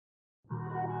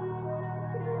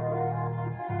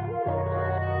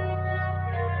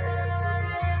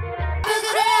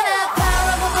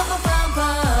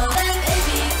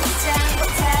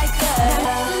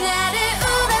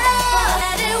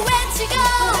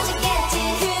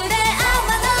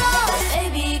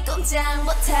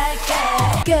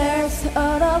Girls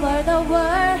all over the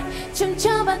world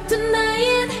춤춰봐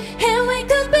tonight and we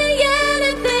could be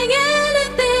anything,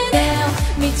 anything. Now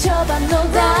미쳐봐 no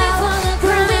doubt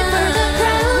Crying for the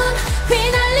crown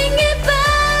휘날린 이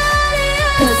body.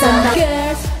 Cause I'm not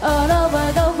girls all over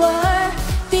the world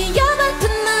뛰어봐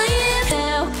tonight.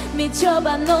 Now 미쳐봐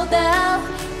no doubt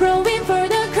Growing for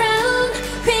the crown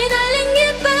휘날린 이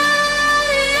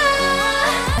body.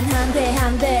 한 대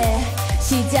한 대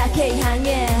시작해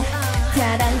향해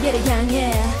다단계를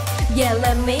향해. Yeah,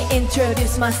 let me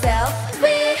introduce myself.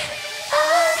 We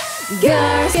are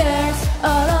girls, girls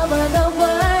all over the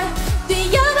world.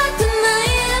 뛰어봐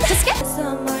tonight. Just get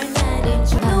summer night in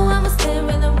June. No one was there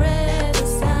when the red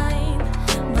sign.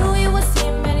 No, it was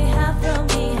him and he had from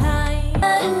behind.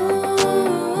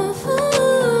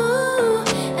 Ooh,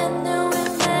 and then we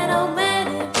met, oh man,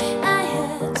 I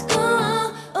had to go.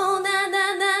 Oh na na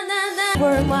na na na.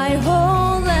 For my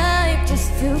whole life just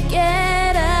to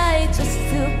get right, just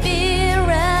to be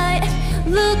right.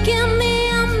 Look at me,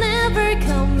 I'm never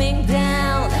coming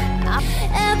down.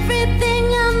 Everything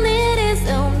I need is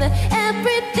on the,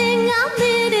 everything I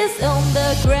need is on the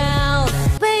ground.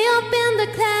 Way up in the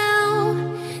cloud,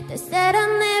 they said I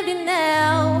never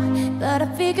know, but I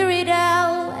figure it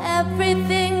out.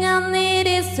 Everything I need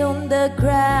is on the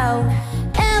ground.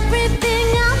 Everything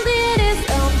I need is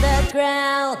on the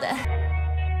ground.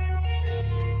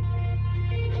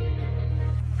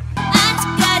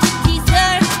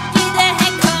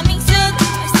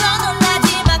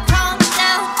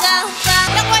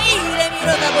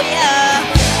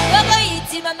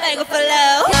 말고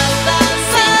follow.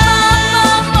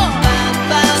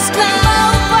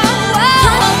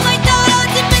 정말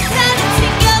떨어진 멘탈을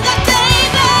챙겨가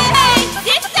baby.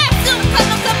 Zip zap zoom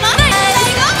come on come on.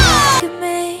 Look at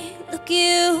me, look at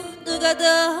you. 누가 더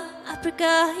아플까?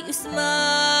 You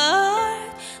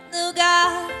smart.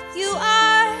 누가 you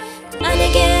are.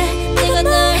 만약에 내가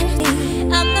널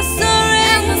I'm not sorry.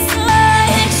 I'm not sorry.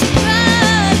 Action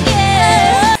right,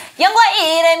 yeah. 영과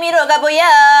일에 미로가 보여.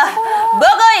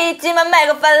 보고 있지만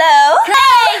말고 follow.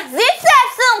 Hey, zip zap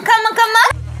zoom, come on, come on.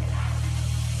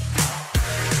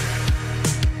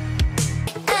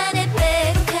 안에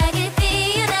빼곡하게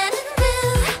피어나는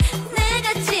blue.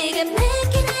 내가 지금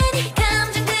느끼는 이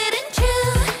감정들은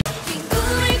true. 빈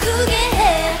꿈을 꾸게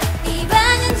해. 이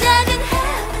방은 작은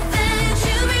heaven.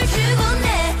 춤을 추고 내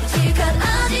실컷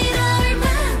어지러울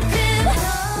만큼.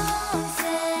 Don't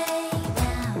say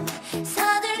now.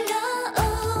 서둘러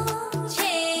오지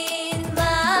마.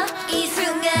 이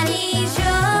순간이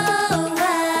좋아.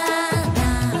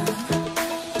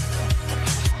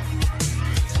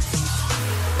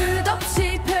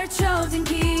 끝없이 펼쳐진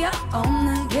기억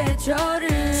없는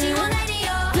계절을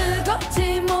지원하리요.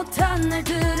 뜨겁지 못한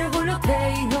날들을 홀로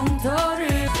태인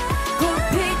홍도를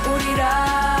꽃빛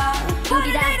우리라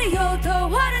화를 내리요 더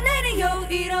화를 내리요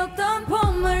잃었던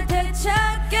봄을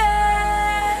되찾게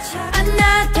안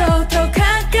놔둬 더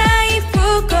가까이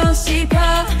붙고 싶어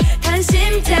단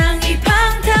심장이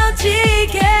팡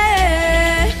터지게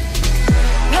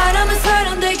바람은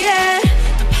사람되게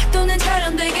파도는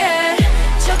자연되게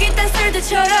저기 딴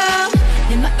쓸들처럼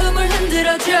내 마음을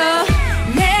흔들어줘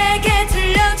내게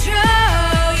들려줘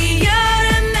이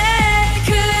여름의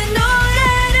그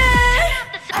노래를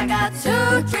I got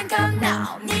to drink up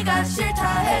now 네가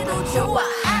싫다 해도 좋아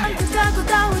뜨겁고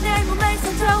더운 내 몸에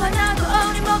상처 하나도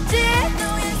어림없지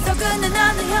썩은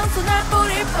나는 향수 날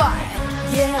뿌릴 boy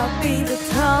Yeah I'll be the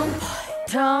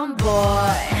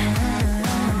tomboy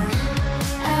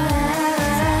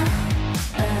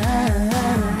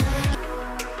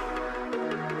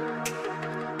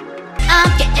I'm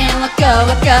getting let go,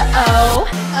 let go.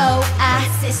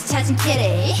 Oasis 찾은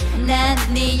kitty. 난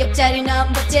네 옆자리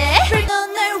넘버째.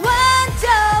 넌 날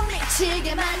완전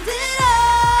미치게 만들어.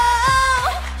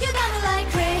 You got me like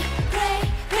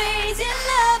crazy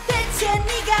love. 대체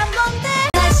네가 뭔데?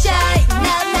 나 shy, 나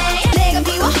late. 내가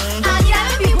미워?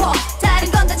 아니라면 비워. 다른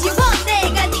건 다 지워.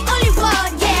 내가 네 only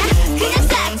one, yeah. 그냥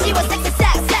싹 지워, 싹.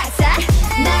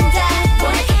 난 다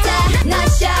원했다. 나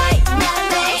shy, 나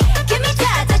late. Give me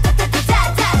that.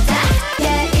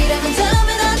 Yeah, 이러면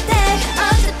처음엔 어때?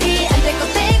 어차피 안 될 거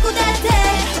빼고 다 돼.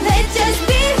 Let's just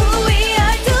be who we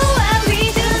are. Do what we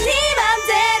do. 네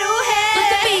맘대로 해.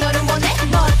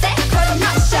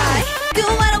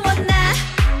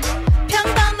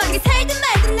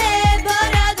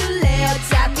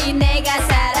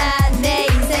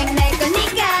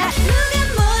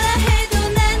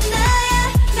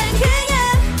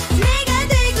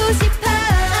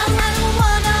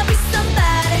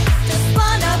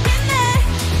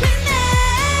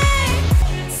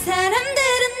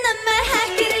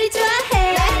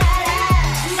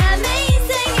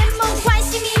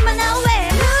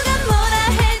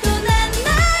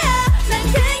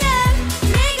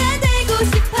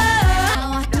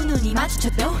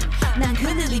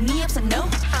 know.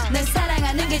 널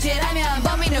사랑하는 게 죄라면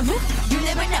범인은 who? You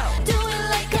never know. Do it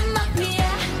like a mafia.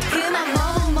 그만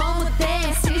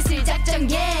머뭇대 슬슬 작전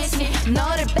개시.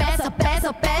 너를 뺏어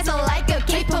like a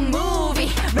K-pop movie.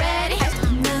 Ready?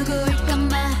 누구일까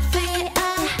mafia.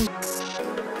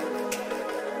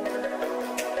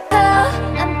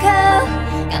 I'm cold.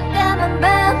 깜깜한 밤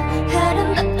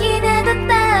아름답긴 해도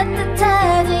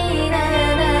따뜻하진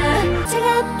않아.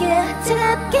 차갑게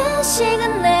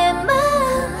식은 내 맘.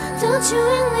 Don't you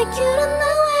act like you don't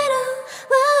know it all.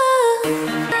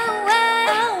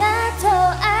 나도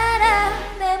알아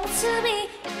내 모습이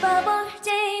예뻐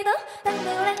보일지도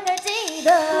당돌한 걸지도.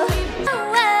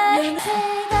 눈에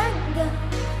감겨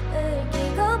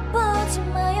흘리고 보지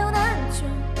마요. 난 좀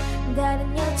다른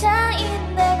여자인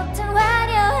내 겉은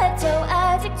화려해도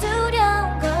아직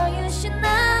두려운 걸 you should know.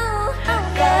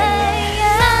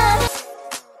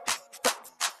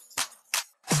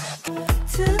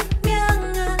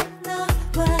 투명한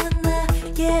너와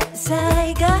나의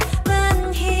사이가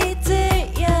많이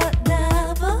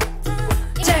들렸나 보다.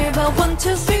 짧아 1,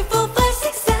 2, 3, 4, 5,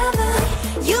 6, 7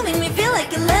 You make me feel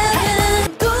like 11.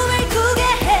 꿈을 꾸게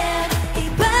해 이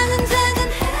방은 작은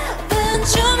heaven.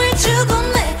 춤을 추고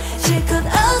내 실컷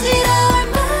어지러울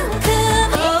만큼.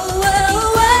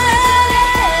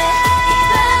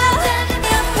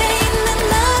 옆에 있는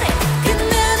너를 그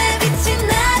눈에 비친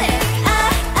나를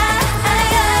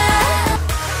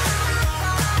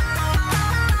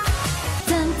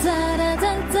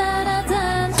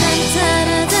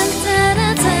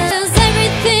Cause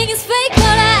everything is fake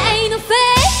but I ain't no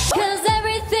fake. Cause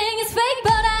everything is fake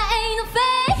but I ain't no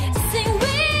fake. So sing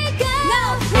we go.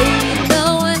 Baby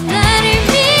너와 나를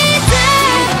믿어.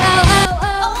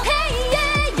 Oh hey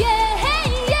yeah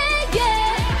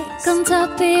yeah.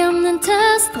 꼼짝비 없는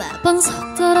테스트 매번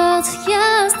속더라도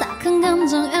딱한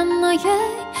감정에 너의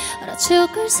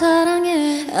알아주길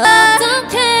사랑해.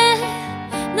 어떡해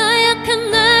나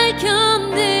약한 날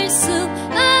견딜 수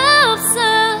없어.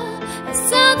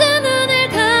 애써도 눈을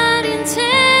가린 채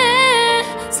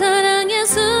사랑의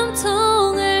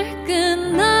숨통을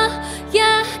끊어야겠어.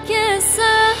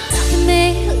 Talking me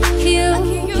like you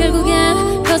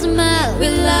결국엔 거짓말 we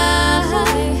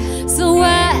lie. So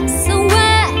what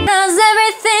Cause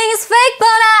everything is fake but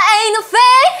I ain't no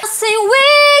fake. Say we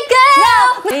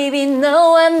go. Baby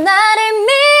너와 나를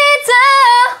믿어.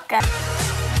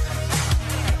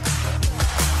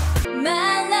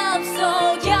 My love so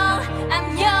young,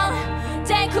 I'm young.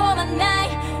 달콤한 나이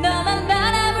너만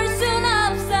바라볼 순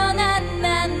없어. 나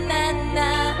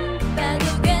봐도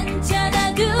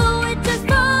괜찮아. Do it just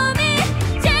for me.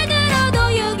 잘 들어도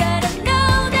you gotta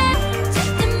know that.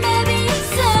 Just maybe I'm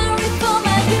sorry for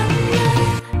my humor.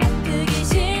 아프기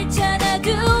싫잖아.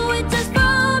 Do it just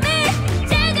for me.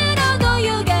 잘 들어도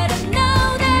you gotta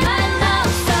know that. My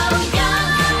love so young,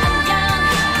 I'm young.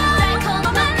 달콤한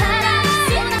바람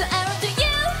쏘는 arrow to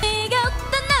you. 네가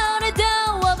어떤 노래도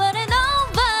over and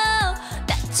over.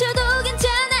 다쳐도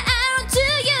괜찮아 arrow to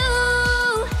you.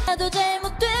 나도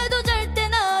잘못돼도 절대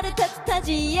너를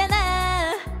탓하지 않아.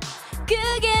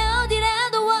 그게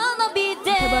어디라도 wanna be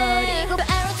there. arrow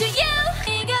to you.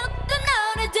 네가 어떤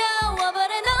노래도 over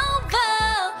and over.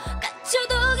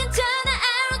 다쳐도 괜찮아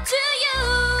arrow to you.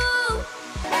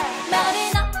 너를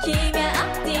넘기면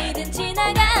어디든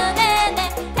지나가네. 내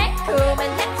달콤한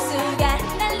향수가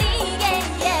날리게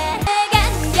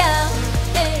간경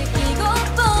느끼고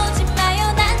보지 마요.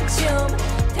 난 좀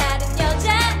다른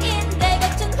여자인 내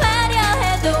겉은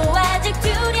화려해도 아직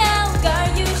두려운 걸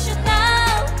you should know.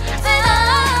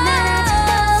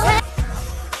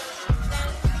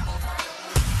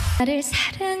 나를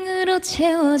사랑으로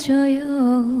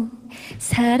채워줘요.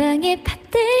 사랑의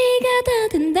배터리가 다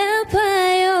된다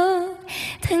봐요.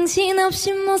 당신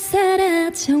없이 못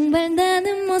살아. 정말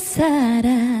나는 못 살아.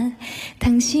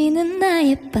 당신은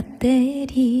나의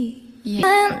배터리.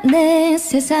 내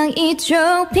세상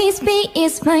이쪽 Peace be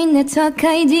is my network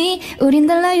ID. 우린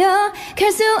달라요.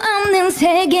 갈 수 없는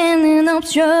세계는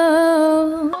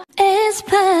없죠.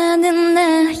 에스파는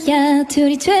나야.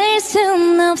 둘이 될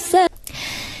순 없어.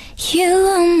 You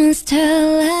are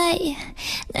starlight.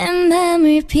 내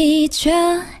맘을 비춰.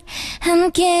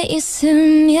 함께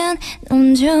있으면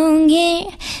온종일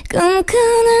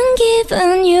꿈꾸는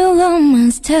기분. You are my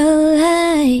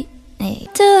starlight.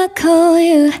 Do I call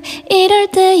you? 이럴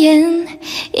때엔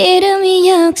이름이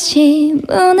역시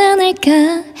무난할까.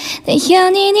 내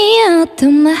연인이었던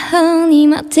my honey,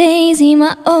 my daisy,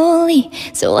 my only.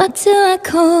 So what do I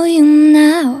call you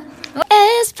now?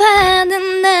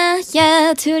 에스파는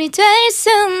나야. 둘이 될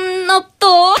순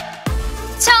없도.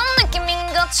 처음 느낌인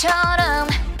것처럼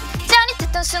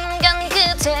짜릿했던 순간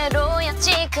그대로야.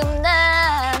 지금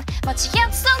난 마치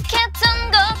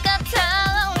약속했던 것 같아.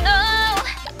 Oh no.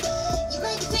 You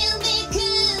make me feel me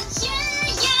good. Yeah,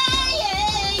 yeah,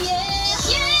 yeah, yeah,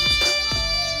 yeah.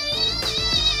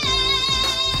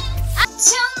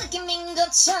 처음 느낌인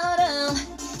것처럼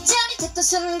짜릿했던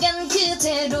순간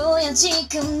그대로야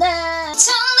지금 나.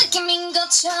 처음 느낌인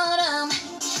것처럼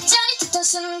짜릿했던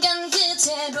순간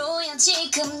그대로야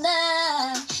지금 나.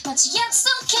 마치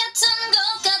약속했던 것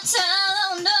같아.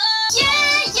 Oh no. Yeah,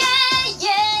 yeah,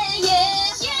 yeah,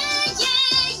 yeah, yeah, yeah,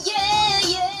 yeah,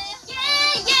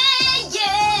 yeah,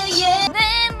 yeah, yeah.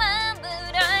 내 맘을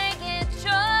알겠죠.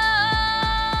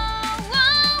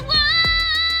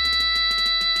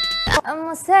 I'm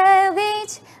a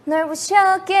savage 널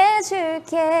부셔게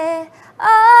해줄게.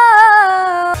 Oh